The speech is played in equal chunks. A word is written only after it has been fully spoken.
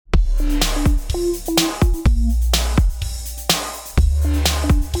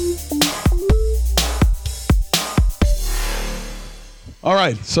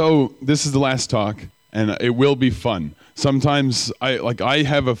right, so this is the last talk, and it will be fun. Sometimes I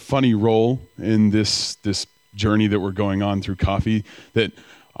have a funny role in this journey that we're going on through coffee. That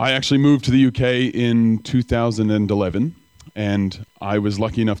I actually moved to the UK in 2011, and I was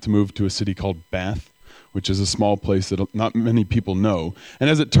lucky enough to move to a city called Bath, which is a small place that not many people know. And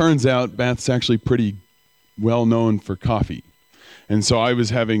as it turns out, Bath's actually pretty well known for coffee. And so I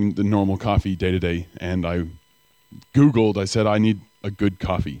was having the normal coffee day to day, and I Googled, I said, I need a good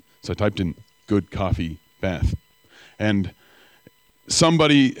coffee. So I typed in good coffee Bath. And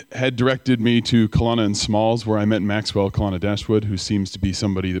somebody had directed me to Kelowna and Smalls, where I met Maxwell Kelowna-Dashwood, who seems to be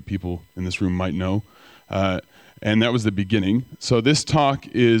somebody that people in this room might know. And that was the beginning. So this talk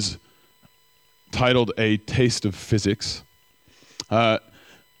is titled A Taste of Physics. I've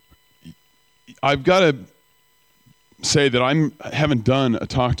got to say that I haven't done a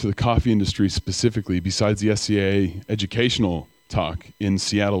talk to the coffee industry specifically besides the SCA educational talk in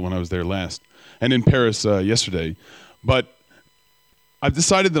Seattle when I was there last, and in Paris yesterday. But I've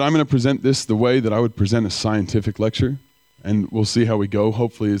decided that I'm going to present this the way that I would present a scientific lecture, and we'll see how we go.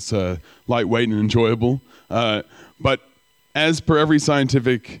 Hopefully it's lightweight and enjoyable. But as per every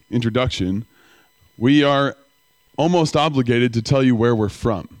scientific introduction, we are almost obligated to tell you where we're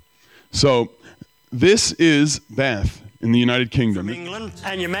from. So this is Bath in the United Kingdom. From England,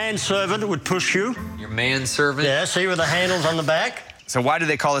 and your manservant would push you. Your manservant? Yeah, see with the handles on the back? So why do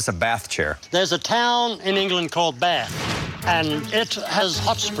they call this a bath chair? There's a town in England called Bath, and it has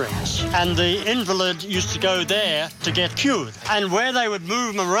hot springs, and the invalid used to go there to get cured. And where they would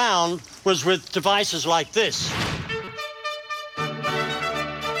move them around was with devices like this.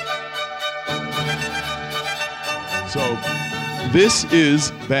 So this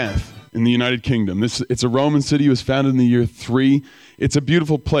is Bath in the United Kingdom. It's a Roman city. It was founded in the year 3. It's a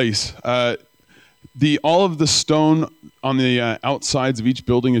beautiful place. All of the stone on the outsides of each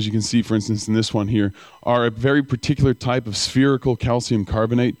building, as you can see, for instance, in this one here, are a very particular type of spherical calcium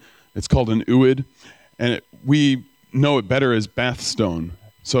carbonate. It's called an uid, and we know it better as Bath stone.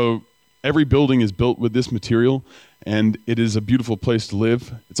 So every building is built with this material, and it is a beautiful place to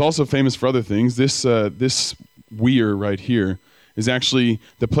live. It's also famous for other things. This weir right here is actually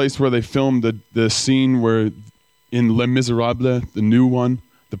the place where they filmed the scene where in Les Miserables, the new one,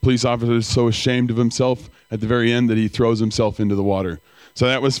 the police officer is so ashamed of himself at the very end that he throws himself into the water. So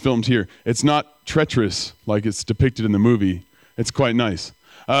that was filmed here. It's not treacherous like it's depicted in the movie. It's quite nice.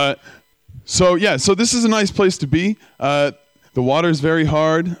 So this is a nice place to be. The water's very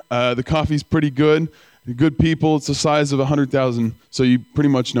hard. The coffee's pretty good. Good people. It's the size of 100,000, so you pretty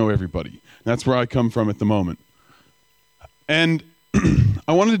much know everybody. That's where I come from at the moment. And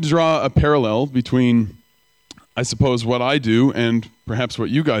I wanted to draw a parallel between, I suppose, what I do and perhaps what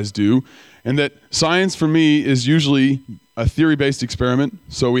you guys do, and that science for me is usually a theory-based experiment.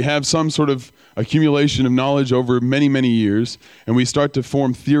 So we have some sort of accumulation of knowledge over many, many years, and we start to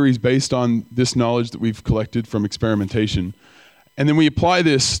form theories based on this knowledge that we've collected from experimentation. And then we apply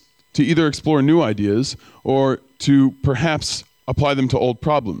this to either explore new ideas or to perhaps apply them to old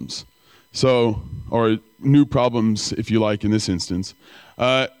problems. So, or new problems, if you like, in this instance.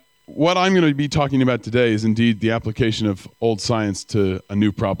 What I'm going to be talking about today is indeed the application of old science to a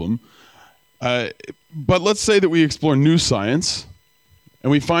new problem. But let's say that we explore new science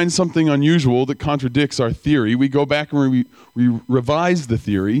and we find something unusual that contradicts our theory. We go back and we revise the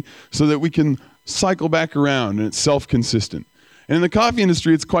theory so that we can cycle back around and it's self-consistent. And in the coffee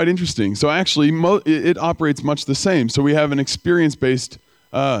industry, it's quite interesting. So actually, it operates much the same. So we have an experience-based,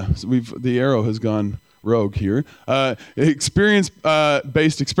 the arrow has gone rogue here,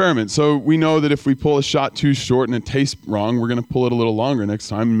 experience-based experiment. So we know that if we pull a shot too short and it tastes wrong, we're going to pull it a little longer next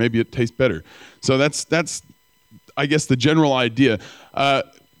time, and maybe it tastes better. So that's I guess, the general idea.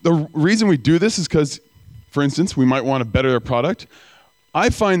 The reason we do this is because, for instance, we might want to better a product.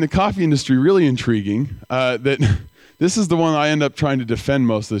 I find the coffee industry really intriguing, that this is the one I end up trying to defend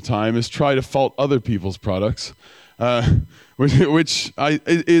most of the time, is try to fault other people's products. Which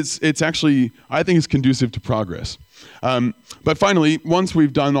it's actually, I think, is conducive to progress. But finally, once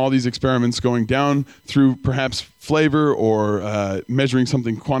we've done all these experiments going down through perhaps flavor or measuring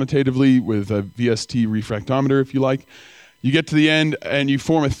something quantitatively with a VST refractometer, if you like, you get to the end and you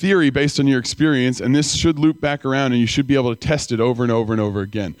form a theory based on your experience, and this should loop back around and you should be able to test it over and over and over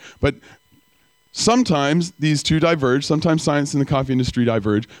again. But sometimes these two diverge, sometimes science and the coffee industry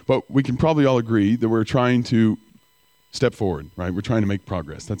diverge, but we can probably all agree that we're trying to step forward, right? We're trying to make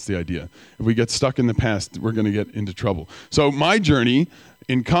progress. That's the idea. If we get stuck in the past, we're going to get into trouble. So my journey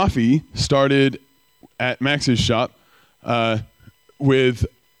in coffee started at Max's shop with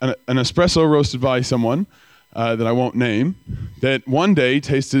an espresso roasted by someone. that I won't name that one day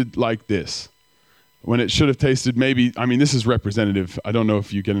tasted like this, when it should have tasted maybe, I mean, this is representative. I don't know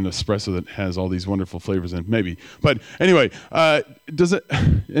if you get an espresso that has all these wonderful flavors in it, maybe. But anyway,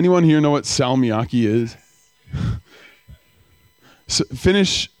 anyone here know what salmiakki is?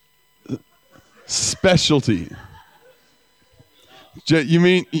 Finnish specialty. You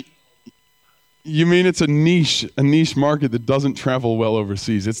mean it's a niche market that doesn't travel well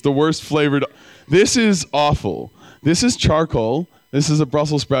overseas? It's the worst flavored. This is awful. This is charcoal. This is a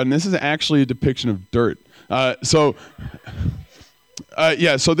Brussels sprout, and this is actually a depiction of dirt. So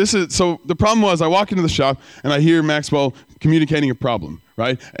the problem was I walk into the shop and I hear Maxwell communicating a problem,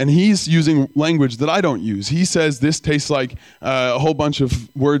 right? And he's using language that I don't use. He says this tastes like a whole bunch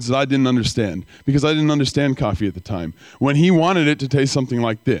of words that I didn't understand because I didn't understand coffee at the time, when he wanted it to taste something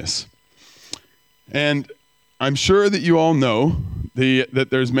like this. And I'm sure that you all know that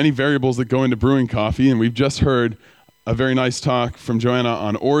there's many variables that go into brewing coffee, and we've just heard a very nice talk from Joanna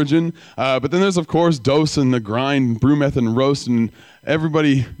on origin. But then there's, of course, dose and the grind, brew method and roast, and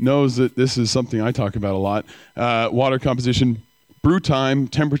everybody knows that this is something I talk about a lot. Water composition, brew time,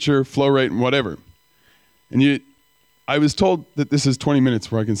 temperature, flow rate, and whatever. And I was told that this is 20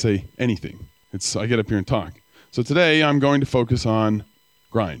 minutes where I can say anything. I get up here and talk. So today I'm going to focus on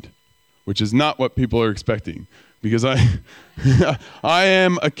grind, which is not what people are expecting, because I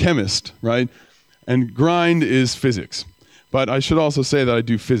am a chemist, right? And grind is physics. But I should also say that I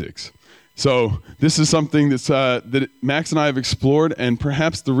do physics. So this is something that Max and I have explored, and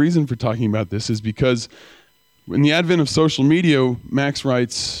perhaps the reason for talking about this is because in the advent of social media, Max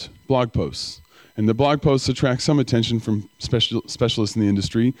writes blog posts. And the blog posts attract some attention from specialists in the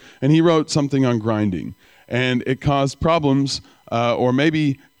industry. And he wrote something on grinding. And it caused problems, or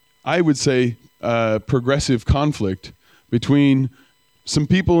maybe I would say progressive conflict between some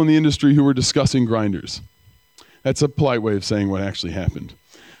people in the industry who were discussing grinders. That's a polite way of saying what actually happened.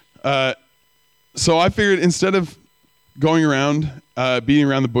 So I figured instead of going around, beating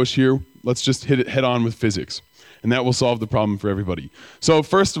around the bush here, let's just hit it head on with physics. And that will solve the problem for everybody. So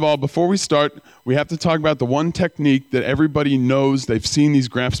first of all, before we start, we have to talk about the one technique that everybody knows. They've seen these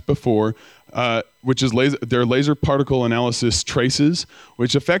graphs before, which is their laser particle analysis traces,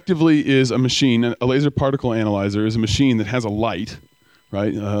 which effectively is a machine. A laser particle analyzer is a machine that has a light,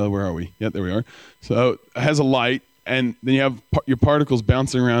 right? Where are we? Yeah, there we are. So it has a light, and then you have your particles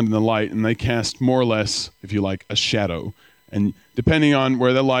bouncing around in the light, and they cast more or less, if you like, a shadow. And depending on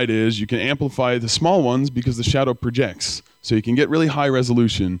where the light is, you can amplify the small ones because the shadow projects. So you can get really high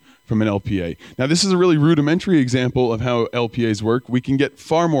resolution from an LPA. Now, this is a really rudimentary example of how LPAs work. We can get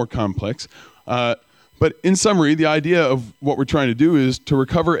far more complex. But in summary, the idea of what we're trying to do is to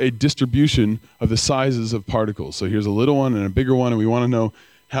recover a distribution of the sizes of particles. So here's a little one and a bigger one, and we want to know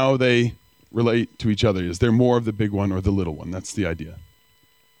how they relate to each other. Is there more of the big one or the little one? That's the idea.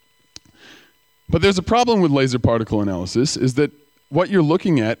 But there's a problem with laser particle analysis, is that what you're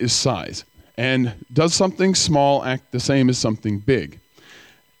looking at is size. And does something small act the same as something big?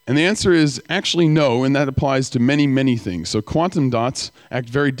 And the answer is actually no, and that applies to many, many things. So quantum dots act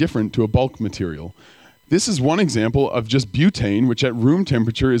very different to a bulk material. This is one example of just butane, which at room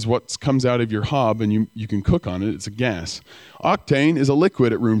temperature is what comes out of your hob, and you can cook on it. It's a gas. Octane is a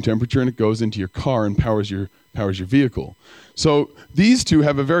liquid at room temperature, and it goes into your car and powers your vehicle. So these two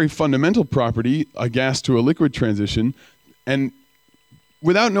have a very fundamental property, a gas to a liquid transition, and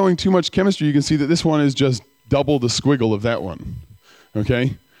without knowing too much chemistry, you can see that this one is just double the squiggle of that one,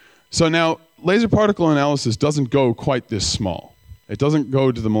 okay? So now, laser particle analysis doesn't go quite this small. It doesn't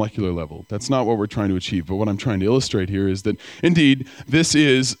go to the molecular level. That's not what we're trying to achieve, but what I'm trying to illustrate here is that, indeed,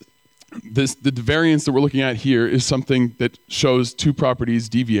 the variance that we're looking at here is something that shows two properties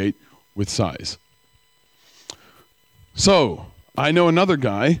deviate with size. So, I know another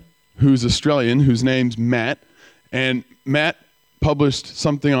guy who's Australian, whose name's Matt, and Matt published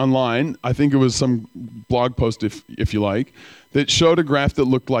something online, I think it was some blog post if you like, that showed a graph that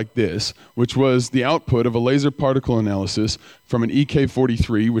looked like this, which was the output of a laser particle analysis from an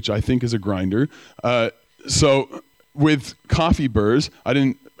EK43, which I think is a grinder. So with coffee burrs,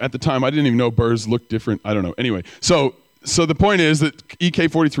 at the time I didn't even know burrs looked different. I don't know. Anyway, so the point is that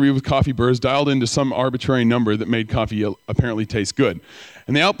EK43 with coffee burrs dialed into some arbitrary number that made coffee apparently taste good.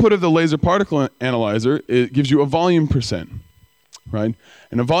 And the output of the laser particle analyzer, it gives you a volume percent, right?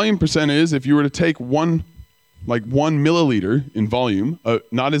 And a volume percent is if you were to take 1 milliliter in volume,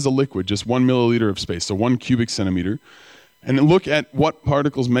 not as a liquid, just 1 milliliter of space, so 1 cubic centimeter, and then look at what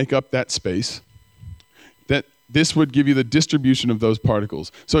particles make up that space, that this would give you the distribution of those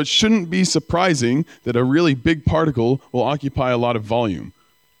particles. So it shouldn't be surprising that a really big particle will occupy a lot of volume.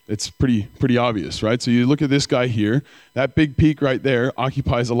 It's pretty obvious, right? So you look at this guy here, that big peak right there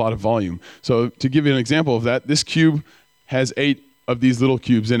occupies a lot of volume. So to give you an example of that, this cube has 8 of these little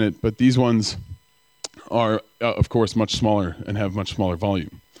cubes in it, but these ones are, of course, much smaller and have much smaller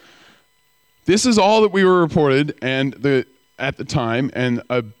volume. This is all that we were reported at the time, and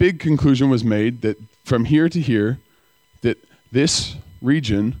a big conclusion was made that from here to here, that this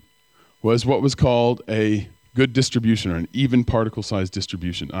region was what was called a good distribution, or an even particle size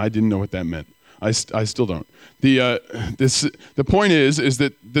distribution. I didn't know what that meant. I still don't. The point is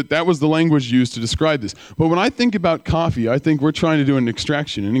that was the language used to describe this. But when I think about coffee, I think we're trying to do an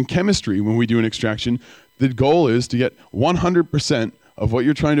extraction. And in chemistry, when we do an extraction, the goal is to get 100% of what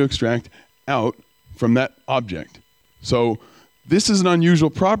you're trying to extract out from that object. So this is an unusual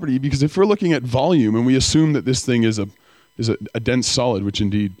property, because if we're looking at volume and we assume that this thing is a dense solid, which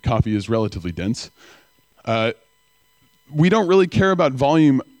indeed coffee is relatively dense, we don't really care about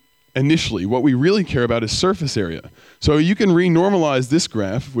volume initially. What we really care about is surface area. So you can renormalize this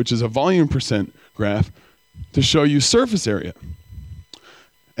graph, which is a volume percent graph, to show you surface area.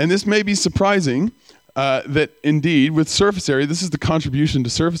 And this may be surprising that indeed with surface area, this is the contribution to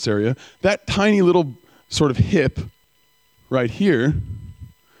surface area, that tiny little sort of hip right here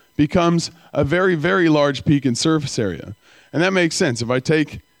becomes a very, very large peak in surface area. And that makes sense. If I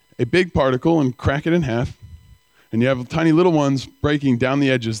take a big particle and crack it in half, and you have tiny little ones breaking down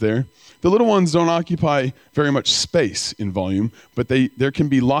the edges there, the little ones don't occupy very much space in volume, but there can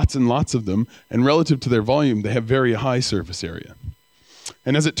be lots and lots of them, and relative to their volume, they have very high surface area.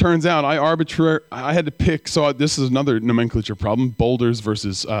 And as it turns out, I had to pick, so this is another nomenclature problem, boulders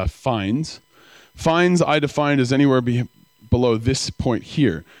versus fines. Fines I defined as anywhere below this point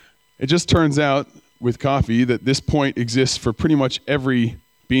here. It just turns out with coffee that this point exists for pretty much every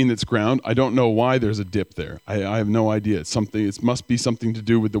bean that's ground. I don't know why there's a dip there. I have no idea. It must be something to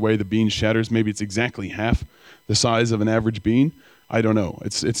do with the way the bean shatters. Maybe it's exactly half the size of an average bean. I don't know.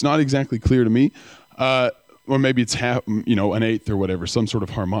 It's not exactly clear to me. Or maybe it's half, an eighth or whatever, some sort of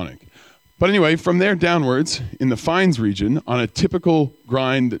harmonic. But anyway, from there downwards, in the fines region, on a typical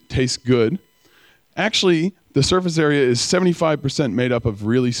grind that tastes good, actually the surface area is 75% made up of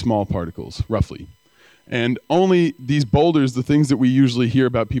really small particles, roughly. And only these boulders, the things that we usually hear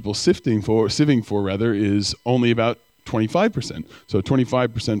about people sieving for, is only about 25%. So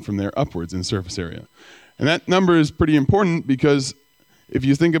 25% from there upwards in surface area. And that number is pretty important, because if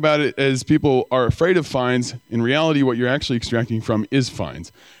you think about it as people are afraid of fines, in reality what you're actually extracting from is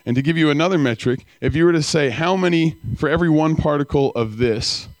fines. And to give you another metric, if you were to say how many, for every one particle of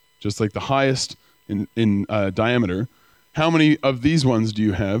this, just like the highest in diameter, how many of these ones do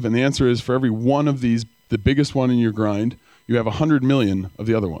you have? And the answer is, for every one of these, the biggest one in your grind, you have 100 million of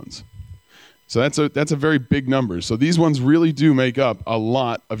the other ones. So that's a very big number. So these ones really do make up a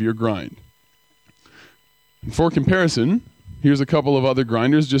lot of your grind. And for comparison, here's a couple of other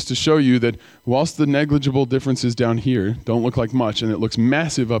grinders just to show you that whilst the negligible differences down here don't look like much and it looks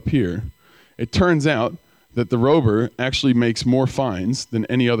massive up here, it turns out that the Rober actually makes more fines than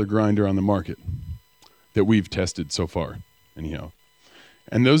any other grinder on the market that we've tested so far, anyhow.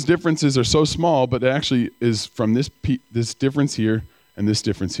 And those differences are so small, but it actually is from this difference here and this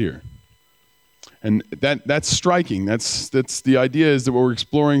difference here. And that's striking. That's the idea, is that we're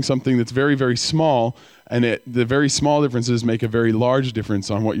exploring something that's very, very small, and the very small differences make a very large difference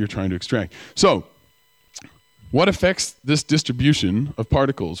on what you're trying to extract. So what affects this distribution of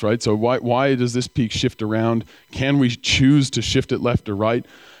particles, right? So why does this peak shift around? Can we choose to shift it left or right?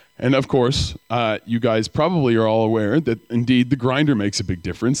 And of course, you guys probably are all aware that indeed the grinder makes a big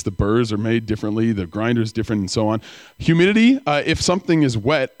difference. The burrs are made differently, the grinder's different, and so on. Humidity, if something is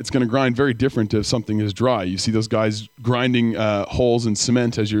wet, it's going to grind very different to if something is dry. You see those guys grinding holes in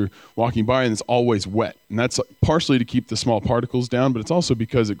cement as you're walking by, and it's always wet. And that's partially to keep the small particles down, but it's also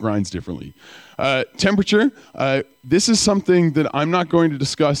because it grinds differently. Temperature, this is something that I'm not going to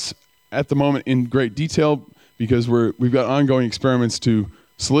discuss at the moment in great detail, because we've got ongoing experiments to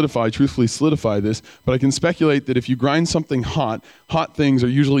truthfully solidify this, but I can speculate that if you grind something hot things are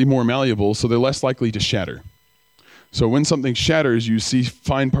usually more malleable, so they're less likely to shatter. So when something shatters, you see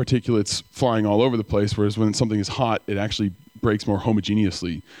fine particulates flying all over the place, whereas when something is hot, it actually breaks more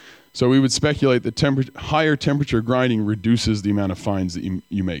homogeneously. So we would speculate that higher temperature grinding reduces the amount of fines that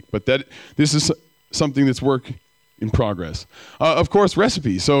you make. But this is something that's work in progress. Of course,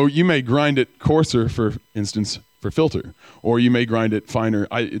 recipe. So you may grind it coarser, for instance, for filter, or you may grind it finer.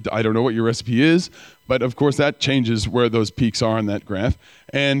 I don't know what your recipe is, but of course that changes where those peaks are on that graph,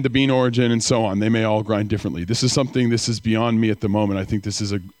 and the bean origin and so on. They may all grind differently. This is beyond me at the moment. I think this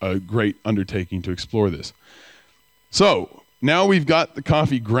is a great undertaking to explore this. So now we've got the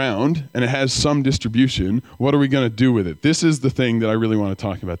coffee ground and it has some distribution. What are we going to do with it? This is the thing that I really want to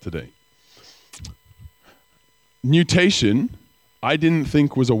talk about today. Nutation, I didn't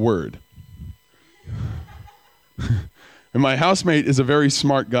think was a word. And my housemate is a very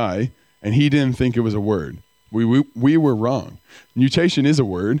smart guy, and he didn't think it was a word. We were wrong. Nutation is a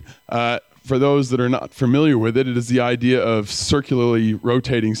word. For those that are not familiar with it, it is the idea of circularly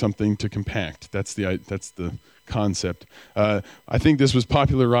rotating something to compact. That's the concept. I think this was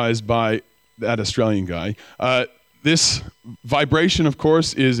popularized by that Australian guy. This vibration, of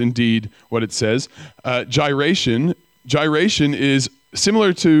course, is indeed what it says. Gyration is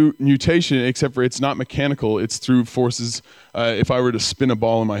similar to nutation, except for it's not mechanical. It's through forces. If I were to spin a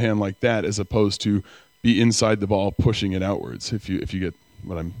ball in my hand like that, as opposed to be inside the ball pushing it outwards. If you get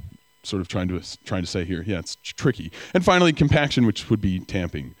what I'm sort of trying to say here. Yeah, it's tricky. And finally, compaction, which would be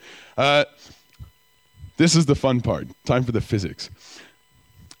tamping. This is the fun part. Time for the physics.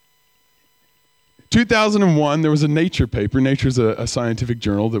 2001, there was a Nature paper. Nature's a scientific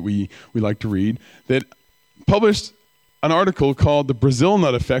journal that we like to read, that published an article called The Brazil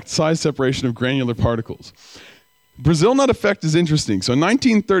Nut Effect, Size Separation of Granular Particles. Brazil nut effect is interesting. So in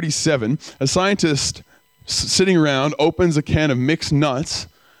 1937, a scientist sitting around opens a can of mixed nuts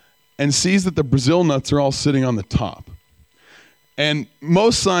and sees that the Brazil nuts are all sitting on the top. And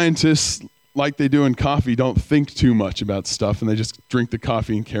most scientists, like they do in coffee, don't think too much about stuff, and they just drink the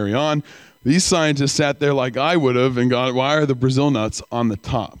coffee and carry on. These scientists sat there like I would have and gone, why are the Brazil nuts on the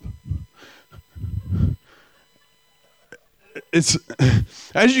top? It's,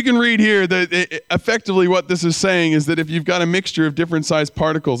 as you can read here, that effectively what this is saying is that if you've got a mixture of different sized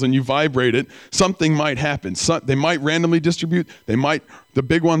particles and you vibrate it, something might happen. They might randomly distribute. The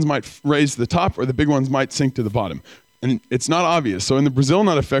big ones might raise to the top, or the big ones might sink to the bottom. And it's not obvious. So in the Brazil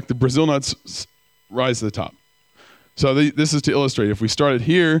nut effect, the Brazil nuts rise to the top. So this is to illustrate. If we start it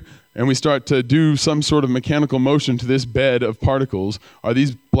here and we start to do some sort of mechanical motion to this bed of particles, are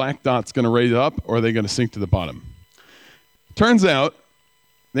these black dots going to raise up, or are they going to sink to the bottom? Turns out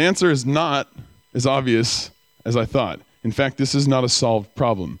the answer is not as obvious as I thought. In fact, this is not a solved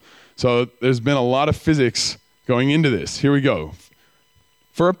problem. So there's been a lot of physics going into this. Here we go.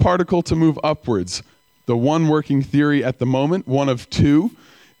 For a particle to move upwards, the one working theory at the moment, one of two,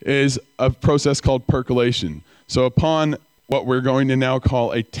 is a process called percolation. So upon what we're going to now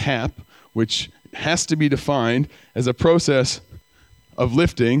call a tap, which has to be defined as a process of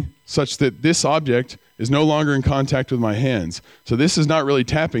lifting such that this object is no longer in contact with my hands. So this is not really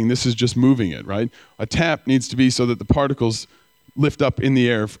tapping, this is just moving it, right? A tap needs to be so that the particles lift up in the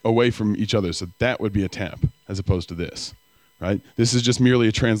air away from each other. So that would be a tap, as opposed to this, right? This is just merely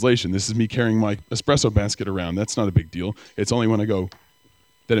a translation. This is me carrying my espresso basket around. That's not a big deal. It's only when I go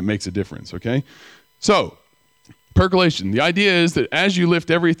that it makes a difference, okay? So, percolation. The idea is that as you lift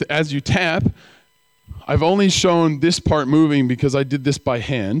as you tap, I've only shown this part moving because I did this by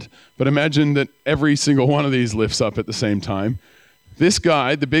hand, but imagine that every single one of these lifts up at the same time. This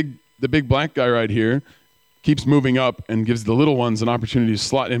guy, the big black guy right here, keeps moving up and gives the little ones an opportunity to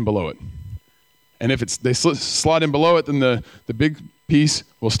slot in below it. And if they slot in below it, then the big piece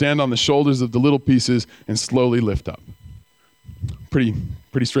will stand on the shoulders of the little pieces and slowly lift up. Pretty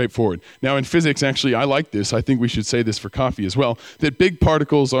straightforward. Now in physics, actually, I like this. I think we should say this for coffee as well, that big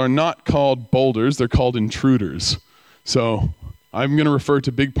particles are not called boulders, they're called intruders. So I'm going to refer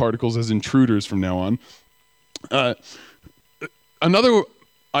to big particles as intruders from now on. Another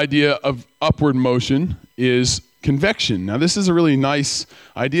idea of upward motion is convection. Now this is a really nice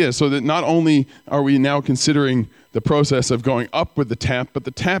idea, so that not only are we now considering the process of going up with the tap, but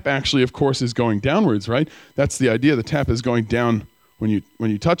the tap actually, of course, is going downwards, right? That's the idea. The tap is going down when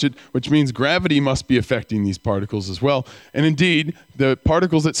you touch it, which means gravity must be affecting these particles as well. And indeed, the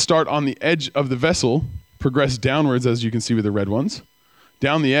particles that start on the edge of the vessel progress downwards, as you can see with the red ones,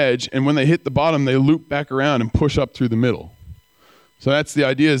 down the edge, and when they hit the bottom, they loop back around and push up through the middle. So that's the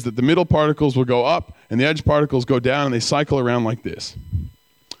idea, is that the middle particles will go up, and the edge particles go down, and they cycle around like this.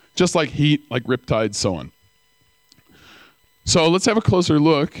 Just like heat, like riptides, so on. So let's have a closer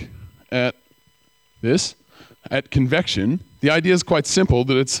look at this, at convection. The idea is quite simple,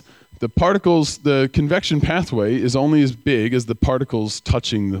 that it's the particles, the convection pathway is only as big as the particles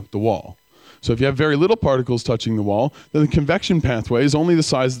touching the wall. So if you have very little particles touching the wall, then the convection pathway is only the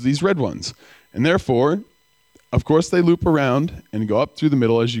size of these red ones. And therefore, of course, they loop around and go up through the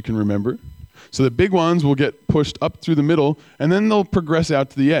middle, as you can remember. So the big ones will get pushed up through the middle, and then they'll progress out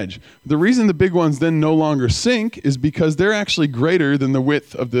to the edge. The reason the big ones then no longer sink is because they're actually greater than the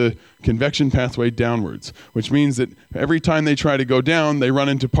width of the convection pathway downwards, which means that every time they try to go down, they run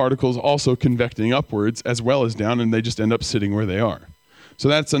into particles also convecting upwards as well as down, and they just end up sitting where they are. So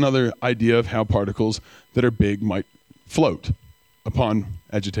that's another idea of how particles that are big might float upon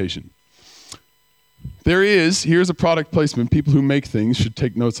agitation. Here's a product placement. People who make things should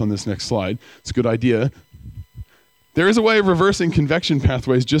take notes on this next slide. It's a good idea. There is a way of reversing convection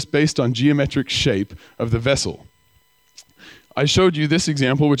pathways just based on geometric shape of the vessel. I showed you this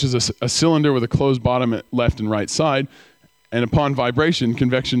example, which is a cylinder with a closed bottom at left and right side, and upon vibration,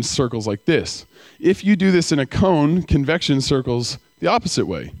 convection circles like this. If you do this in a cone, convection circles the opposite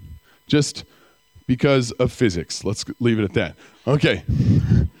way, just because of physics. Let's leave it at that. Okay.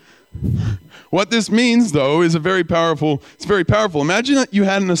 What this means, though, is very powerful. Imagine that you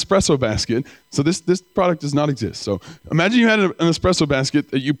had an espresso basket. So this product does not exist. So imagine you had an espresso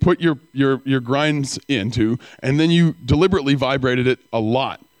basket that you put your grinds into, and then you deliberately vibrated it a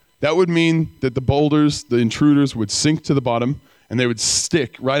lot. That would mean that the boulders, the intruders, would sink to the bottom, and they would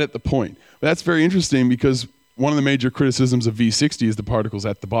stick right at the point. But that's very interesting because one of the major criticisms of V60 is the particles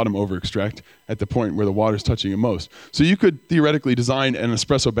at the bottom over-extract at the point where the water's touching it most. So you could theoretically design an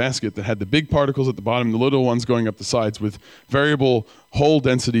espresso basket that had the big particles at the bottom and the little ones going up the sides with variable hole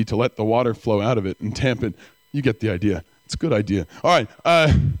density to let the water flow out of it and tamp it. You get the idea. It's a good idea. All right.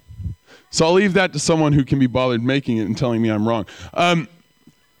 So I'll leave that to someone who can be bothered making it and telling me I'm wrong.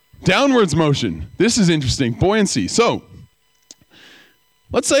 Downwards motion. This is interesting. Buoyancy. So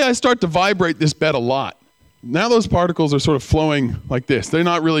let's say I start to vibrate this bed a lot. Now those particles are sort of flowing like this. They're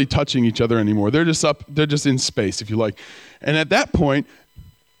not really touching each other anymore. They're just in space, if you like. And at that point,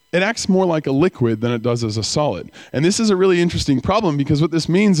 it acts more like a liquid than it does as a solid. And this is a really interesting problem because what this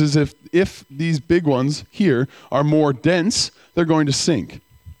means is if these big ones here are more dense, they're going to sink.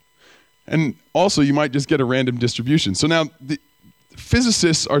 And also, you might just get a random distribution. So now,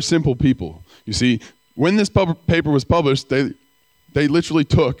 physicists are simple people. You see, when this paper was published, they literally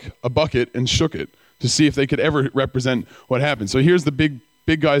took a bucket and shook it to see if they could ever represent what happened. So here's the big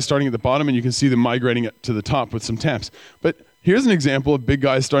guys starting at the bottom, and you can see them migrating to the top with some taps. But here's an example of big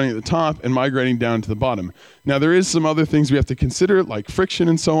guys starting at the top and migrating down to the bottom. Now, there is some other things we have to consider, like friction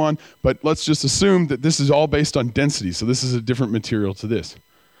and so on, but let's just assume that this is all based on density. So this is a different material to this.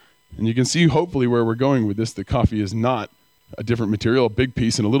 And you can see, hopefully, where we're going with this. The coffee is not a different material. A big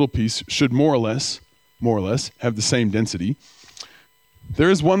piece and a little piece should more or less, have the same density. There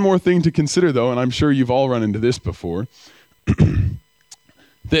is one more thing to consider, though, and I'm sure you've all run into this before,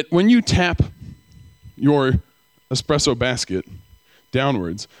 that when you tap your espresso basket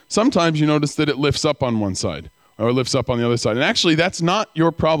downwards, sometimes you notice that it lifts up on one side or lifts up on the other side. And actually, that's not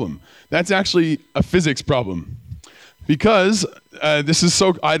your problem. That's actually a physics problem. Because I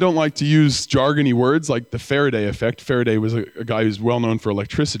don't like to use jargony words like the Faraday effect. Faraday was a guy who's well known for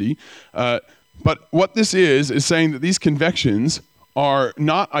electricity. But what this is saying that these convections are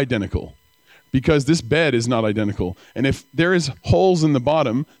not identical because this bed is not identical. And if there is holes in the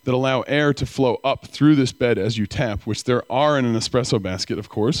bottom that allow air to flow up through this bed as you tap, which there are in an espresso basket, of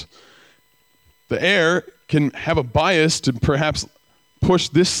course, the air can have a bias to perhaps push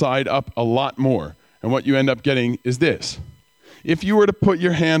this side up a lot more. And what you end up getting is this. If you were to put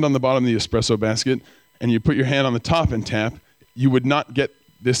your hand on the bottom of the espresso basket and you put your hand on the top and tap, you would not get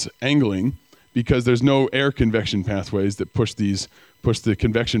this angling because there's no air convection pathways that push the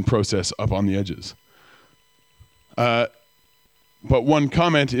convection process up on the edges. But one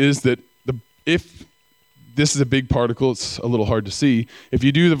comment is that if this is a big particle, it's a little hard to see. If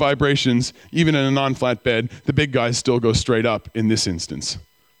you do the vibrations, even in a non-flat bed, the big guys still go straight up in this instance.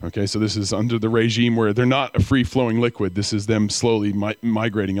 Okay, so this is under the regime where they're not a free-flowing liquid. This is them slowly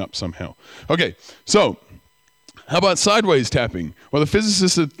migrating up somehow. Okay, so how about sideways tapping? Well, the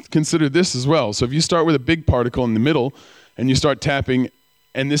physicists have considered this as well. So if you start with a big particle in the middle and you start tapping,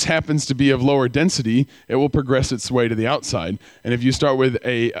 and this happens to be of lower density, it will progress its way to the outside. And if you start with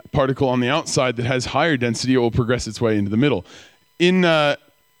a particle on the outside that has higher density, it will progress its way into the middle. In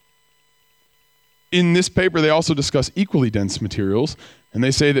this paper, they also discuss equally dense materials, and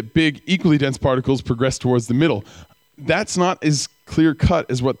they say that big, equally dense particles progress towards the middle. That's not as clear-cut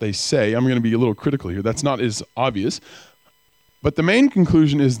as what they say. I'm going to be a little critical here. That's not as obvious. But the main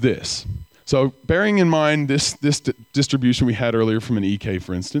conclusion is this. So bearing in mind this distribution we had earlier from an EK,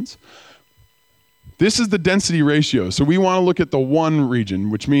 for instance, this is the density ratio. So we want to look at the one region,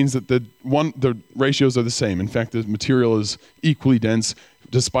 which means that the ratios are the same. In fact, the material is equally dense,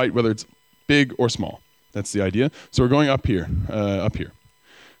 despite whether it's big or small. That's the idea. So we're going up here,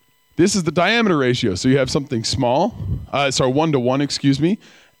 This is the diameter ratio. So you have something small, 1-to-1, excuse me.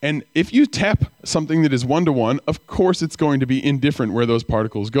 And if you tap something that is 1-to-1, of course it's going to be indifferent where those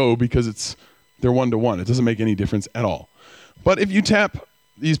particles go because they're 1-to-1. It doesn't make any difference at all. But if you tap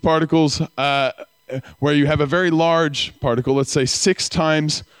these particles where you have a very large particle, let's say 6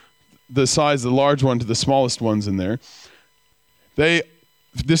 times the size of the large one to the smallest ones in there, they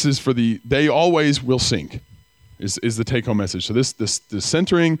always will sink. Is the take-home message. So the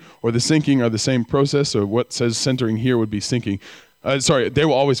centering or the sinking are the same process. So what says centering here would be sinking. They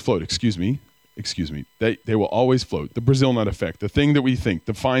will always float. Excuse me. They will always float. The Brazil nut effect, the thing that we think,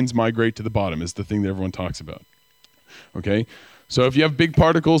 the fines migrate to the bottom, is the thing that everyone talks about. Okay? So if you have big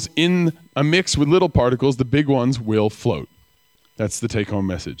particles in a mix with little particles, the big ones will float. That's the take-home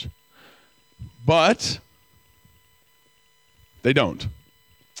message. But they don't.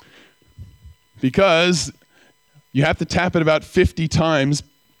 Because you have to tap it about 50 times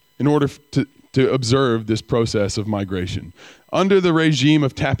in order to observe this process of migration. Under the regime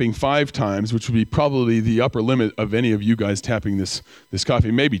of tapping 5 times, which would be probably the upper limit of any of you guys tapping this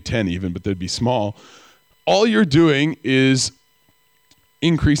coffee, maybe 10 even, but they'd be small, all you're doing is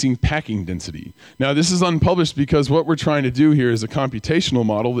increasing packing density. Now, this is unpublished because what we're trying to do here is a computational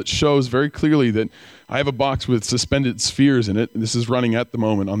model that shows very clearly that I have a box with suspended spheres in it. This is running at the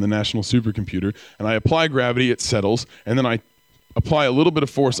moment on the National Supercomputer, and I apply gravity, it settles, and then I apply a little bit of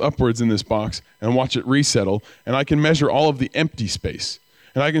force upwards in this box and watch it resettle, and I can measure all of the empty space.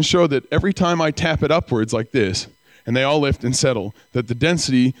 And I can show that every time I tap it upwards like this, and they all lift and settle, that the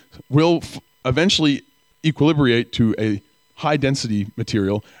density will eventually equilibrate to a high density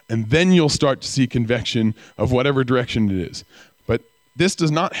material, and then you'll start to see convection of whatever direction it is. But this does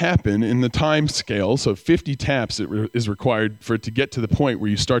not happen in the time scale, so 50 taps is required for it to get to the point where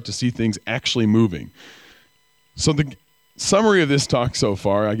you start to see things actually moving. So the summary of this talk so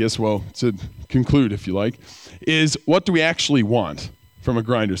far, I guess, well, to conclude if you like, is what do we actually want from a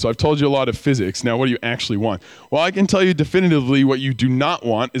grinder? So I've told you a lot of physics. Now, what do you actually want? Well, I can tell you definitively what you do not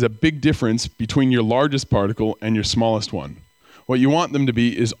want is a big difference between your largest particle and your smallest one. What you want them to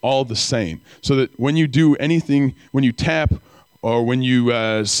be is all the same, so that when you do anything, when you tap or when you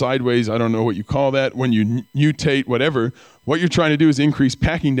sideways, I don't know what you call that, when you nutate, whatever, what you're trying to do is increase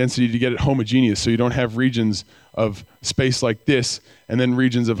packing density to get it homogeneous so you don't have regions of space like this and then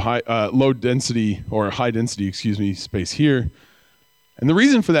regions of low density or high density, space here. And the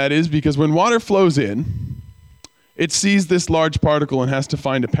reason for that is because when water flows in, it sees this large particle and has to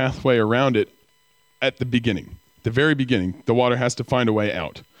find a pathway around it at the beginning. The very beginning, the water has to find a way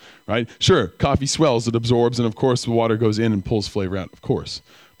out, right? Sure, coffee swells, it absorbs, and of course the water goes in and pulls flavor out, of course.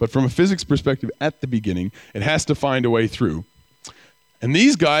 But from a physics perspective, at the beginning, it has to find a way through. And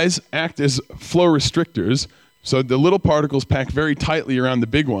these guys act as flow restrictors, so the little particles pack very tightly around the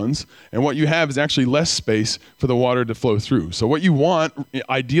big ones, and what you have is actually less space for the water to flow through. So what you want,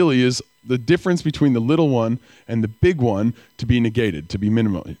 ideally, is the difference between the little one and the big one to be negated, to be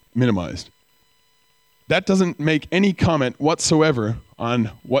minimized. That doesn't make any comment whatsoever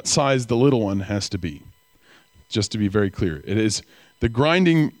on what size the little one has to be. Just to be very clear, it is the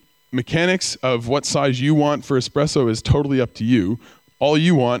grinding mechanics of what size you want for espresso is totally up to you. All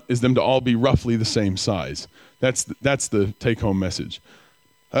you want is them to all be roughly the same size. That's the take-home message.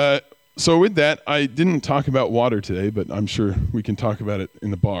 So with that, I didn't talk about water today, but I'm sure we can talk about it in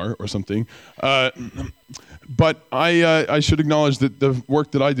the bar or something. But I should acknowledge that the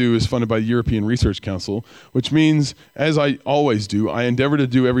work that I do is funded by the European Research Council, which means, as I always do, I endeavor to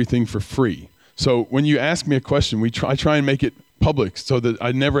do everything for free. So when you ask me a question, I try and make it public so that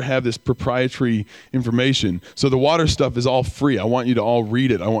I never have this proprietary information. So the water stuff is all free. I want you to all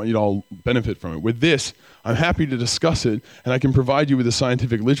read it. I want you to all benefit from it. With this, I'm happy to discuss it, and I can provide you with the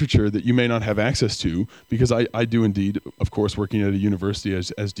scientific literature that you may not have access to, because I do indeed, of course, working at a university,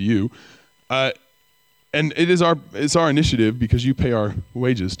 as do you. And it's our initiative, because you pay our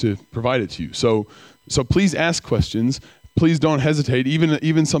wages to provide it to you. So please ask questions. Please don't hesitate.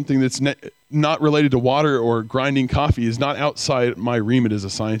 Even something that's not related to water or grinding coffee is not outside my remit as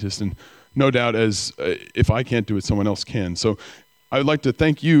a scientist, and no doubt as if I can't do it, someone else can. So I would like to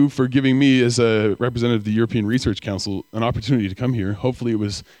thank you for giving me, as a representative of the European Research Council, an opportunity to come here. Hopefully it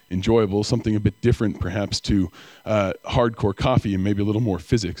was enjoyable, something a bit different perhaps to hardcore coffee and maybe a little more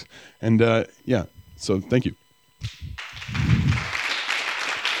physics. And so thank you.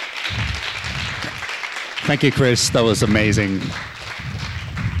 Thank you, Chris. That was amazing.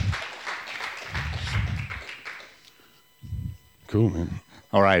 Cool, man.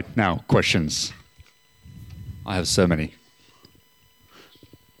 All right, now questions. I have so many.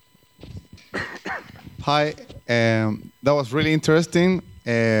 Hi, that was really interesting.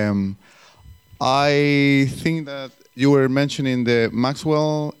 I think that you were mentioning the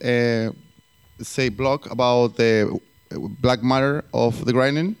Maxwell, blog about the black matter of the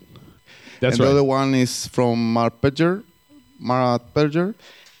grinding. That's and right. The other one is from Marat Berger,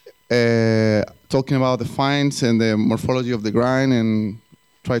 talking about the fines and the morphology of the grind and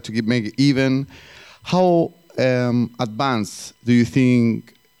try to make it even. How advanced do you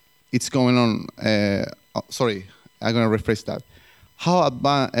think it's going on? Sorry, I'm going to rephrase that. How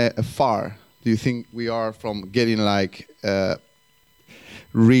far do you think we are from getting like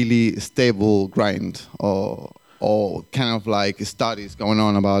really stable grind, or kind of like studies going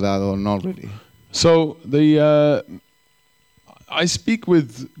on about that, or not really? So I speak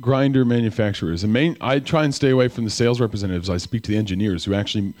with grinder manufacturers, and I try and stay away from the sales representatives. I speak to the engineers who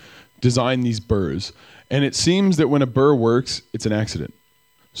actually design these burrs, and it seems that when a burr works, it's an accident.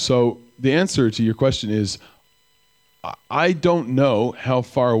 So the answer to your question is, I don't know how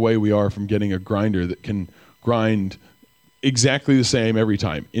far away we are from getting a grinder that can grind exactly the same every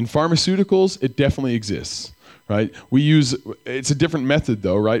time. In pharmaceuticals, it definitely exists, right? It's a different method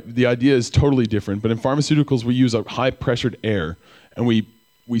though, right? The idea is totally different, but in pharmaceuticals, we use a high pressured air, and we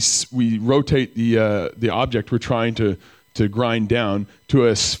rotate the object we're trying to grind down to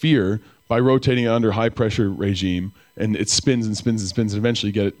a sphere by rotating it under high pressure regime, and it spins and spins and spins, and eventually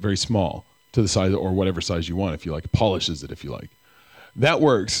you get it very small to the size, or whatever size you want, if you like, polishes it if you like. That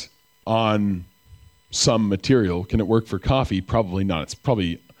works on some material. Can it work for coffee? Probably not. It's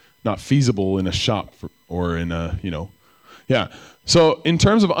probably not feasible in a shop or in a, yeah. So in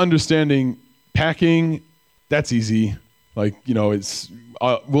terms of understanding packing, that's easy. Like,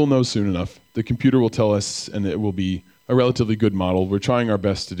 we'll know soon enough. The computer will tell us, and it will be a relatively good model. We're trying our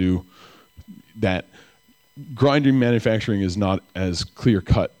best to do that. Grinding manufacturing is not as clear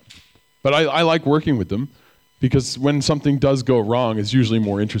cut. But I like working with them, because when something does go wrong, it's usually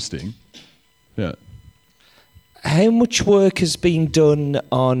more interesting. Yeah. How much work has been done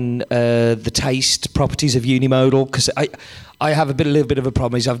on the taste properties of unimodal? Because I have a little bit of a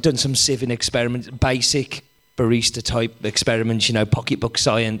problem. Is I've done some sieving experiments, basic barista type experiments, pocketbook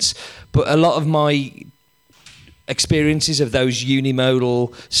science. But a lot of my experiences of those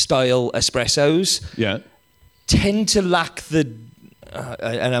unimodal style espressos tend to lack the.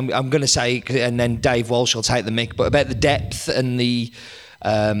 And I'm going to say, and then Dave Walsh will take the mic, but about the depth and the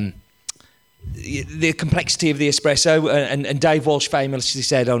complexity of the espresso. And Dave Walsh famously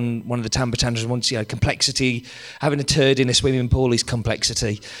said on one of the Tamper Tantrums once, complexity, having a turd in a swimming pool is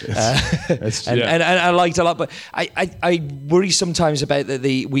complexity. Yes. And I liked it a lot, but I worry sometimes about that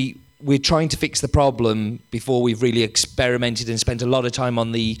we're trying to fix the problem before we've really experimented and spent a lot of time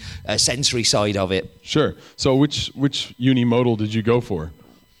on the sensory side of it. Sure. So which unimodal did you go for?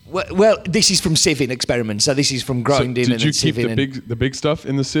 Well, this is from sieving experiments. So this is from grinding and sieving. Did you keep the big stuff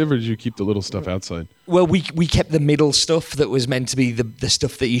in the sieve, or did you keep the little stuff outside? Well, we kept the middle stuff that was meant to be the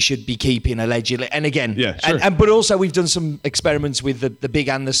stuff that you should be keeping, allegedly. And again, yeah, sure. But also we've done some experiments with the big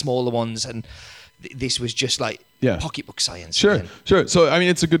and the smaller ones, and this was just like pocketbook science. Sure, again. Sure. So, I mean,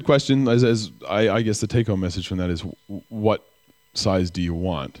 it's a good question. As I guess the take-home message from that is, what size do you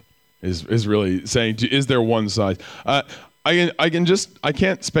want? Is really saying, is there one size? I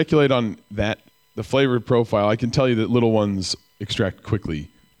can't speculate on that, the flavor profile. I can tell you that little ones extract quickly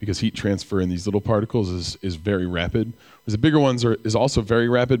because heat transfer in these little particles is very rapid. Whereas the bigger ones is also very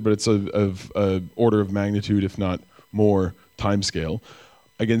rapid, but it's of order of magnitude, if not more, time scale.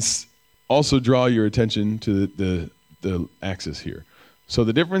 I can also draw your attention to the axis here. So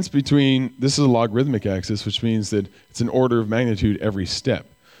the difference between, this is a logarithmic axis, which means that it's an order of magnitude every step.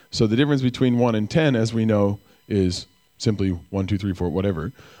 So the difference between 1 and 10, as we know, is simply 1, 2, 3, 4,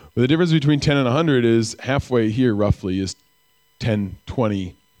 whatever. But the difference between 10 and 100 is halfway here, roughly, is 10,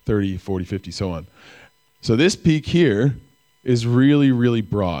 20, 30, 40, 50, so on. So this peak here is really, really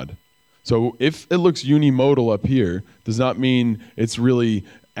broad. So if it looks unimodal up here, does not mean it's really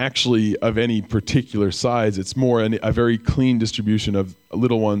actually of any particular size. It's more a very clean distribution of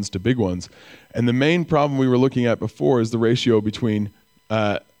little ones to big ones. And the main problem we were looking at before is the ratio between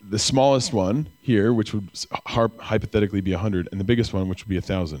the smallest one here, which would hypothetically be 100, and the biggest one, which would be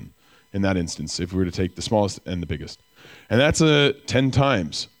 1,000 in that instance, if we were to take the smallest and the biggest. And that's 10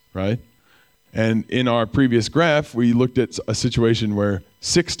 times, right? And in our previous graph, we looked at a situation where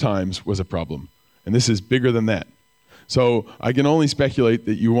 6 times was a problem. And this is bigger than that. So I can only speculate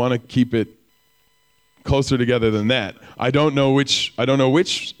that you want to keep it closer together than that. I don't know which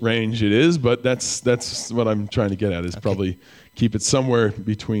range it is, but that's what I'm trying to get at, is probably keep it somewhere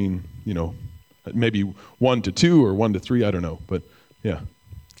between, maybe 1 to 2 or 1 to 3, I don't know, but yeah.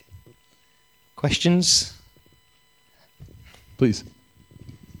 Questions? Please.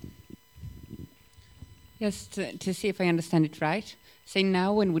 Yes, to see if I understand it right. Say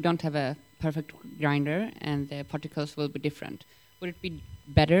now when we don't have a perfect grinder and the particles will be different, would it be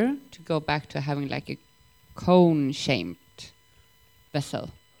better to go back to having like a cone-shaped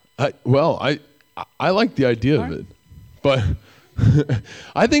vessel? I like the idea of it, but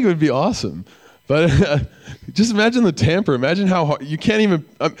I think it would be awesome. But just imagine the tamper. Imagine how hard, you can't even.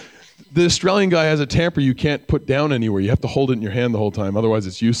 The Australian guy has a tamper you can't put down anywhere. You have to hold it in your hand the whole time, otherwise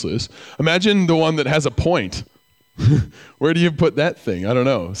it's useless. Imagine the one that has a point. Where do you put that thing? I don't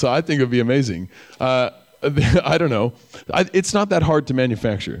know. So I think it would be amazing. I don't know. It's not that hard to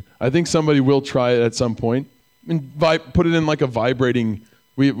manufacture. I think somebody will try it at some point and put it in like a vibrating.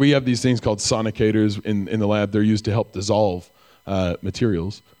 We have these things called sonicators in the lab. They're used to help dissolve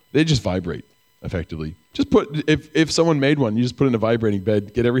materials. They just vibrate effectively. Just put if someone made one, you just put it in a vibrating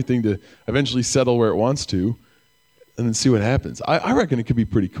bed, get everything to eventually settle where it wants to, and then see what happens. I reckon it could be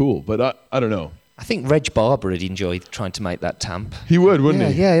pretty cool, but I don't know. I think Reg Barber would enjoy trying to make that tamp. He would, wouldn't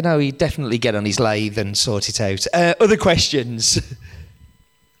he? Yeah, no, he'd definitely get on his lathe and sort it out. Other questions?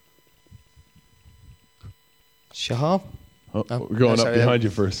 Shahal? We're going up behind you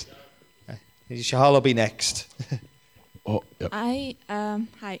first. Shahal will be next. Yep.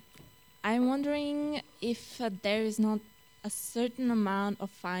 Hi. I'm wondering if there is not a certain amount of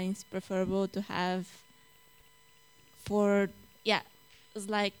fines preferable to have for, it's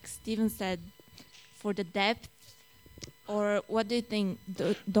like Steven said, for the depth, or what do you think?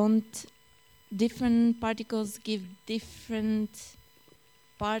 Don't different particles give different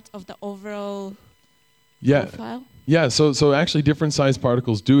part of the overall profile? Yeah, so actually different sized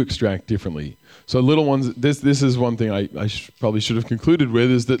particles do extract differently. So little ones, this is one thing I probably should have concluded with,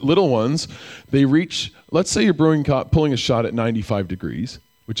 is that little ones, they reach, let's say you're pulling a shot at 95 degrees,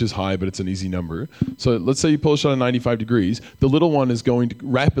 which is high, but it's an easy number. So let's say you pull a shot at 95 degrees. The little one is going to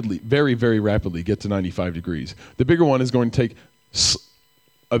rapidly, very, very rapidly get to 95 degrees. The bigger one is going to take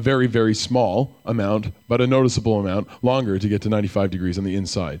a very, very small amount, but a noticeable amount, longer to get to 95 degrees on the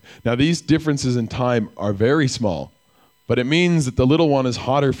inside. Now, these differences in time are very small, but it means that the little one is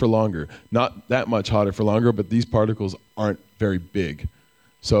hotter for longer. Not that much hotter for longer, but these particles aren't very big.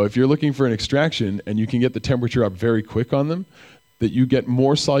 So if you're looking for an extraction and you can get the temperature up very quick on them, that you get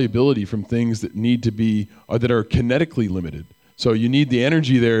more solubility from things that need to be, or that are kinetically limited. So you need the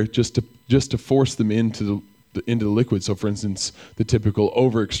energy there just to force them into the liquid. So for instance, the typical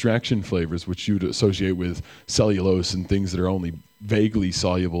over-extraction flavors, which you'd associate with cellulose and things that are only vaguely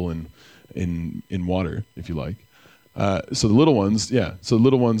soluble in water, if you like. So the little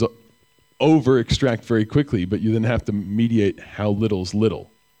ones over-extract very quickly, but you then have to mediate how little's little.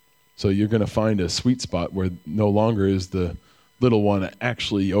 So you're going to find a sweet spot where no longer is the little one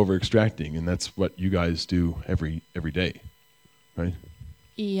actually over-extracting, and that's what you guys do every day, right?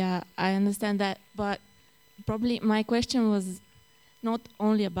 Yeah, I understand that, but probably my question was not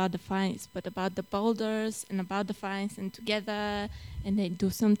only about the fines, but about the boulders and about the fines and together, and they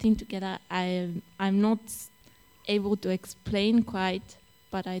do something together. I'm not able to explain quite,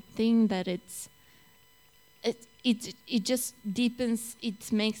 but I think that it just deepens.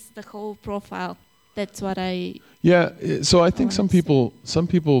 It makes the whole profile. That's what I. Yeah, so I think some people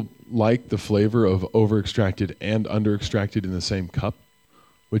like the flavor of over-extracted and under-extracted in the same cup,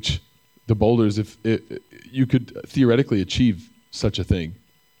 which the boulders, you could theoretically achieve such a thing,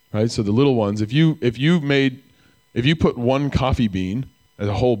 right? So the little ones, if you put one coffee bean, as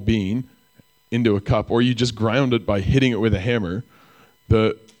a whole bean, into a cup, or you just ground it by hitting it with a hammer,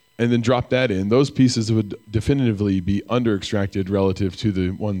 and then drop that in, those pieces would definitively be under-extracted relative to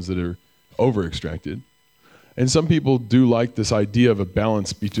the ones that are over-extracted. And some people do like this idea of a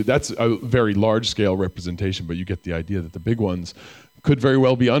balance between, that's a very large-scale representation, but you get the idea that the big ones could very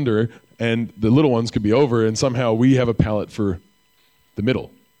well be under, and the little ones could be over, and somehow we have a palette for the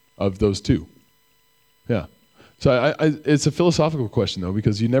middle of those two. Yeah. So it's a philosophical question, though,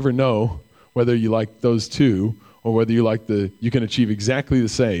 because you never know whether you like those two or whether you like you can achieve exactly the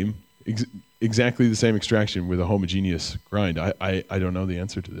same extraction with a homogeneous grind. I don't know the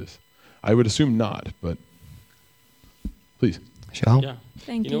answer to this. I would assume not, but please. Shahal? Yeah.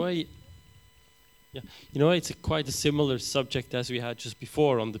 Thank you. It's quite a similar subject as we had just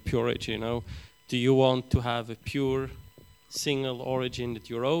before on the purity. Do you want to have a pure single origin that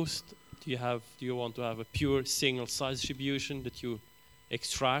you roast? Do you want to have a pure single size distribution that you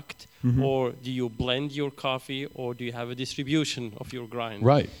extract, or do you blend your coffee, or do you have a distribution of your grind?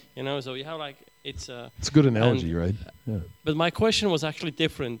 Right. So you have it's a good analogy, right? Yeah. But my question was actually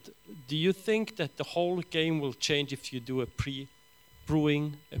different. Do you think that the whole game will change if you do a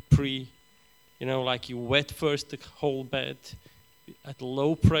pre-brewing, you wet first the whole bed, at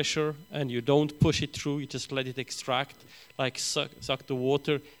low pressure and you don't push it through, you just let it extract, like suck the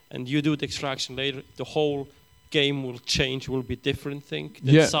water, and you do the extraction later, the whole game will change, will be different thing.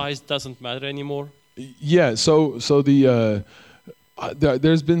 The size doesn't matter anymore. Yeah, so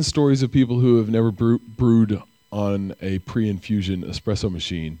there's been stories of people who have never brewed on a pre-infusion espresso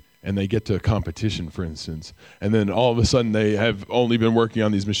machine, and they get to a competition, for instance, and then all of a sudden they have only been working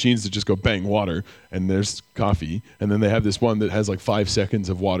on these machines that just go bang water, and there's coffee, and then they have this one that has like 5 seconds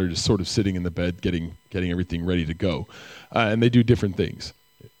of water just sort of sitting in the bed, getting everything ready to go, and they do different things.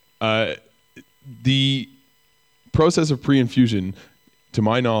 The process of pre-infusion, to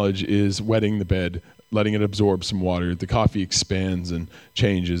my knowledge, is wetting the bed, letting it absorb some water. The coffee expands and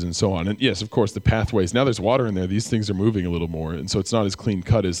changes and so on. And yes, of course, the pathways. Now there's water in there. These things are moving a little more, and so it's not as clean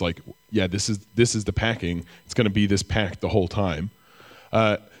cut as like, yeah, this is the packing. It's going to be this packed the whole time.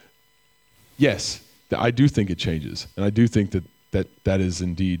 Yes, I do think it changes, and I do think that is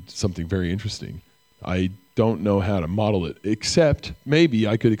indeed something very interesting. I don't know how to model it, except maybe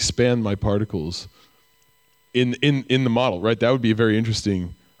I could expand my particles in the model, right? That would be a very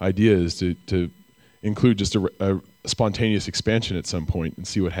interesting idea, is to include just a spontaneous expansion at some point and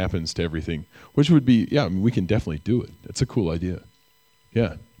see what happens to everything, which would be, yeah, I mean, we can definitely do it. That's a cool idea.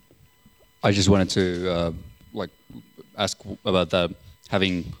 Yeah. I just wanted to ask about that,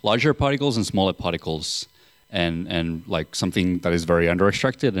 having larger particles and smaller particles, and like something that is very under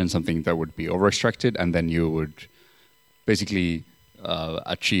extracted and something that would be over extracted, and then you would basically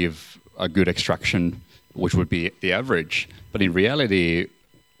achieve a good extraction, which would be the average. But in reality,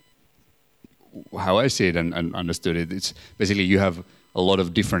 how I see it and understood it, it's basically you have a lot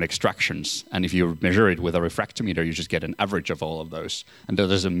of different extractions, and if you measure it with a refractometer, you just get an average of all of those. And that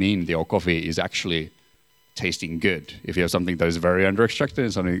doesn't mean your coffee is actually tasting good. If you have something that is very under extracted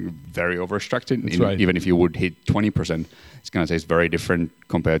and something very over extracted, even if you would hit 20%, it's going to taste very different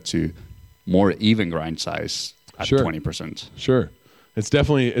compared to more even grind size at 20%. Sure. It's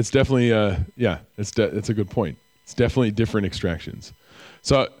definitely it's a good point. It's definitely different extractions.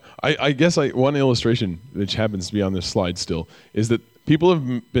 So I guess one illustration, which happens to be on this slide still, is that people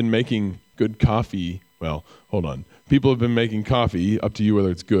have been making good coffee. Well, hold on. People have been making coffee, up to you whether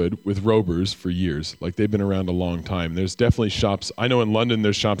it's good, with Robers for years. Like, they've been around a long time. There's definitely shops. I know in London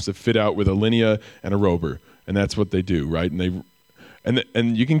there's shops that fit out with a Linea and a Rober, and that's what they do, right?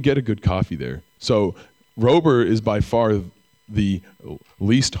 And you can get a good coffee there. So Rober is by far the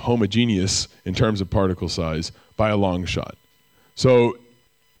least homogeneous in terms of particle size by a long shot. So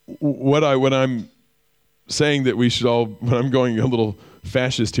when I'm saying that we should all, when I'm going a little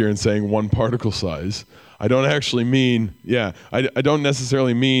fascist here and saying one particle size, I don't actually mean, I don't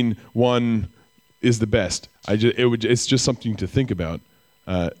necessarily mean one is the best. It's just something to think about.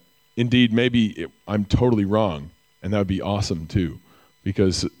 Indeed, maybe I'm totally wrong, and that would be awesome too,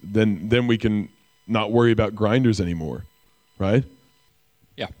 because then we can not worry about grinders anymore, right?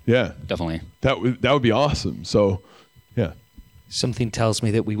 Yeah, definitely. That would be awesome. So, yeah. Something tells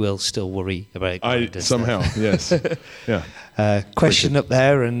me that we will still worry about grinders. Somehow, yes. Yeah. Question up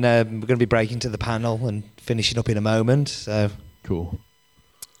there, and we're going to be breaking to the panel and finishing up in a moment. So cool.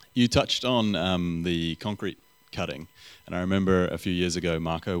 You touched on the concrete cutting, and I remember a few years ago,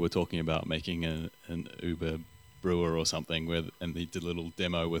 Marco were talking about making an Uber brewer or something, and he did a little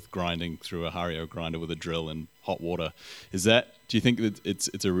demo with grinding through a Hario grinder with a drill and hot water. Do you think that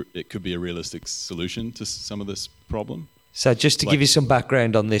it could be a realistic solution to some of this problem? So just to give you some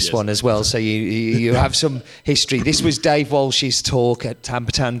background on this one as well, so you have some history. This was Dave Walsh's talk at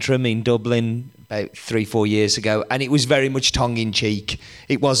Tamper Tantrum in Dublin about 3-4 years ago, and it was very much tongue-in-cheek.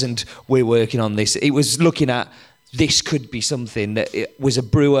 It wasn't, we're working on this. It was looking at, this could be something that it was a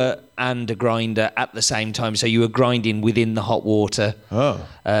brewer and a grinder at the same time. So you were grinding within the hot water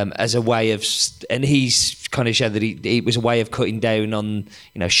as a way of, and he's kind of showed that it was a way of cutting down on,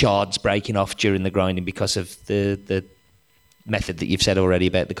 shards breaking off during the grinding because of the method that you've said already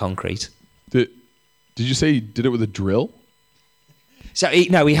about the concrete. Did you say he did it with a drill? So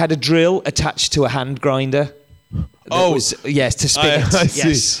he had a drill attached to a hand grinder. Yes, to spin it. I see.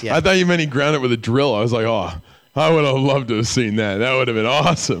 Yes, yeah. I thought you meant he ground it with a drill. I was like, I would have loved to have seen that. That would have been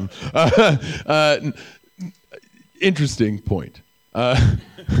awesome. Interesting point.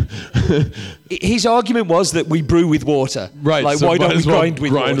 His argument was that we brew with water. Right. Like, so why don't we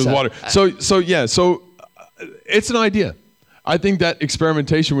grind with water? So it's an idea. I think that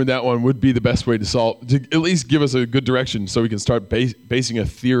experimentation with that one would be the best way to at least give us a good direction so we can start basing a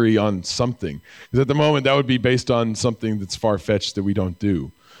theory on something. Because at the moment, that would be based on something that's far-fetched that we don't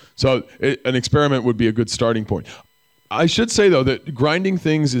do. So an experiment would be a good starting point. I should say, though, that grinding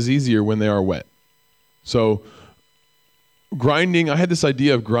things is easier when they are wet. So grinding. I had this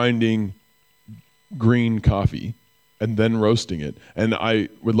idea of grinding green coffee and then roasting it, and I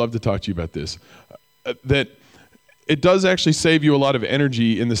would love to talk to you about this. That it does actually save you a lot of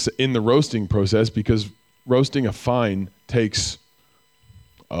energy in the roasting process, because roasting a fine takes.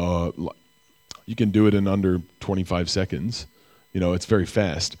 You can do it in under 25 seconds. It's very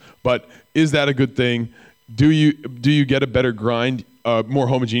fast. But is that a good thing? Do you get a better grind, more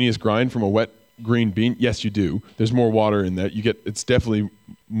homogeneous grind from a wet green bean? Yes, you do. There's more water in that. It's definitely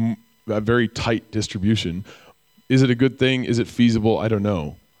a very tight distribution. Is it a good thing? Is it feasible? I don't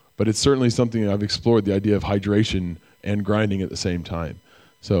know. But it's certainly something that I've explored, the idea of hydration and grinding at the same time.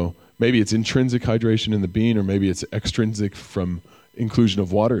 So maybe it's intrinsic hydration in the bean, or maybe it's extrinsic from inclusion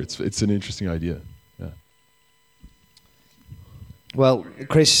of water. It's an interesting idea. Yeah. Well,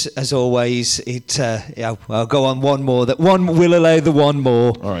 Chris, as always, I'll go on one more. That one will allow the one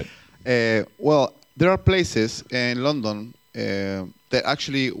more. All right. Well, there are places in London that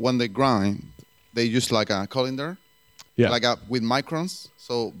actually, when they grind, they use like a colander, with microns.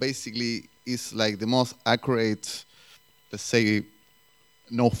 So basically, it's like the most accurate, let's say,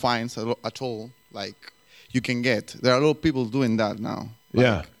 no fines at all, like you can get. There are a lot of people doing that now.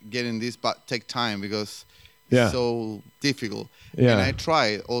 Getting this, but take time because it's so difficult. Yeah. And I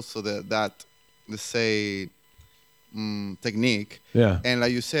tried also that let's say, technique. Yeah. And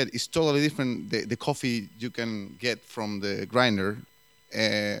like you said, it's totally different. The coffee you can get from the grinder,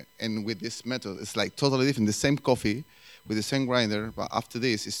 and with this method, it's like totally different. The same coffee with the same grinder, but after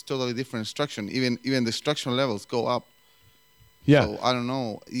this, it's totally different extraction. Even the extraction levels go up. Yeah. So I don't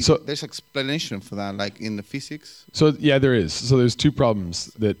know. So there's explanation for that, like in the physics. So yeah, there is. So there's two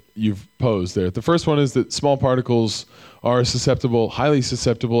problems that you've posed there. The first one is that small particles are highly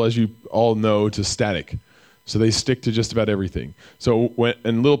susceptible, as you all know, to static. So they stick to just about everything.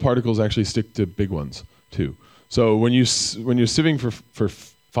 And little particles actually stick to big ones too. So when you're sieving for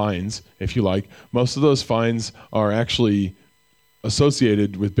fines, if you like, most of those fines are actually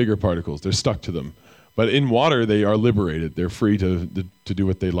associated with bigger particles. They're stuck to them. But in water, they are liberated. They're free to do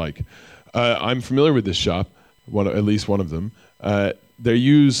what they like. I'm familiar with this shop, at least one of them. They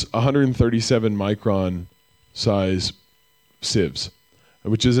use 137 micron size sieves,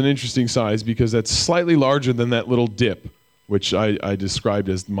 which is an interesting size because that's slightly larger than that little dip, which I described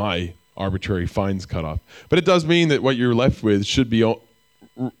as my arbitrary fines cutoff. But it does mean that what you're left with should be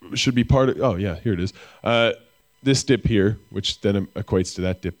part of. Oh yeah, here it is. This dip here, which then equates to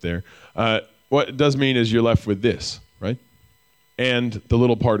that dip there. What it does mean is you're left with this, right? And the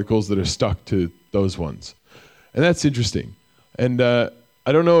little particles that are stuck to those ones. And that's interesting. And I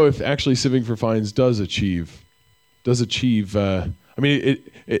don't know if actually sieving for fines does achieve. I mean,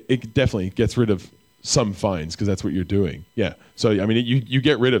 it definitely gets rid of some fines because that's what you're doing. Yeah. So I mean, you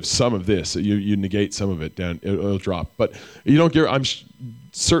get rid of some of this. You negate some of it down. It'll drop. But you don't get.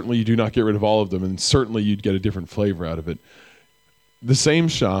 Certainly you do not get rid of all of them, and certainly you'd get a different flavor out of it. The same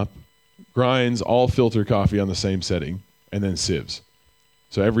shop grinds all filter coffee on the same setting and then sieves.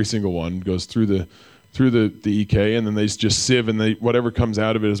 So every single one goes through the EK, and then they just sieve, and whatever comes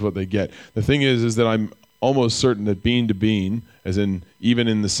out of it is what they get. The thing is that I'm almost certain that bean to bean, as in even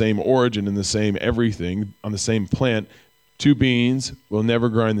in the same origin, in the same everything, on the same plant, two beans will never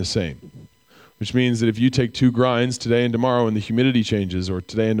grind the same. Which means that if you take two grinds today and tomorrow and the humidity changes, or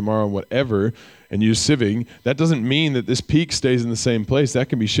today and tomorrow and whatever, and use sieving, that doesn't mean that this peak stays in the same place. That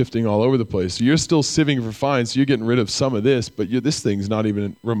can be shifting all over the place. So you're still sieving for fines, so you're getting rid of some of this, but this thing's not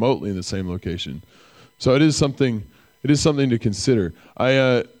even remotely in the same location. So it is something to consider.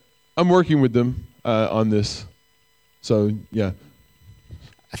 I'm working with them on this. So yeah.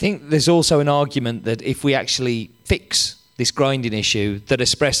 I think there's also an argument that if we actually fix this grinding issue, that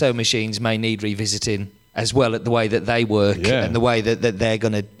espresso machines may need revisiting as well, at the way that they work and the way that they're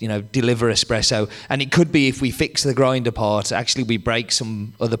going to deliver espresso. And it could be if we fix the grinder part, actually we break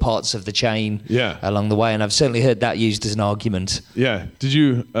some other parts of the chain along the way. And I've certainly heard that used as an argument. Yeah. Did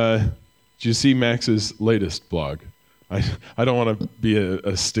you see Max's latest blog? I don't want to be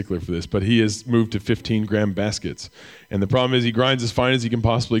a stickler for this, but he has moved to 15-gram baskets. And the problem is he grinds as fine as he can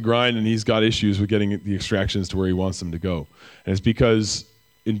possibly grind, and he's got issues with getting the extractions to where he wants them to go. And it's because,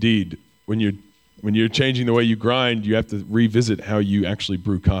 indeed, when you're changing the way you grind, you have to revisit how you actually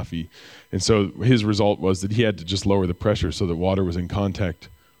brew coffee. And so his result was that he had to just lower the pressure so that water was in contact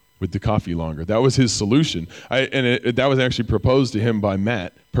with the coffee longer. That was his solution. That was actually proposed to him by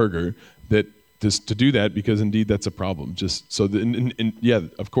Matt Perger, to do that, because indeed that's a problem. Just so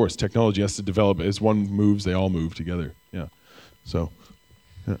of course, technology has to develop. As one moves, they all move together. Yeah. So.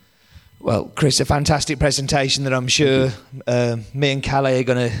 Yeah. Well, Chris, a fantastic presentation that I'm sure me and Calais are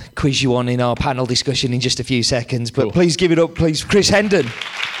going to quiz you on in our panel discussion in just a few seconds. But please give it up, please, Chris Hendon.